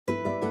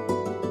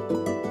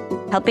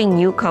Helping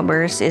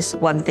newcomers is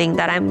one thing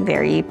that I'm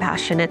very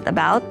passionate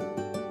about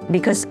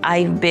because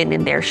I've been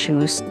in their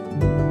shoes.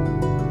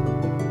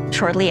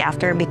 Shortly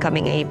after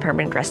becoming a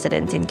permanent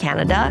resident in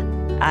Canada,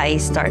 I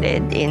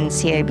started in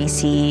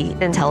CIBC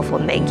in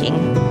telephone banking.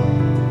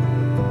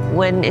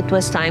 When it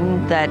was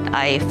time that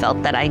I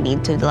felt that I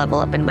need to level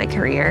up in my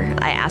career,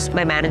 I asked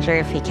my manager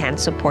if he can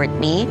support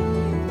me.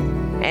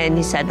 And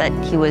he said that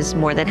he was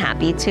more than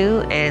happy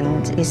to,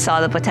 and he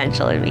saw the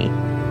potential in me.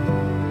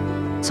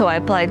 So I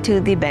applied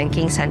to the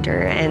banking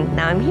center, and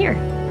now I'm here.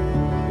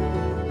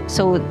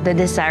 So the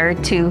desire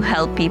to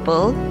help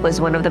people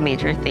was one of the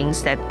major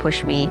things that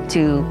pushed me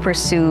to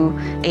pursue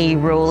a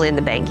role in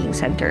the banking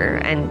center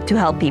and to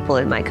help people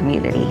in my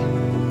community.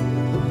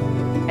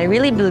 I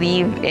really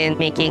believe in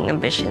making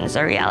ambitions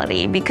a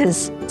reality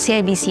because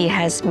CIBC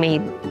has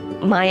made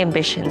my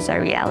ambitions a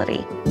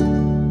reality.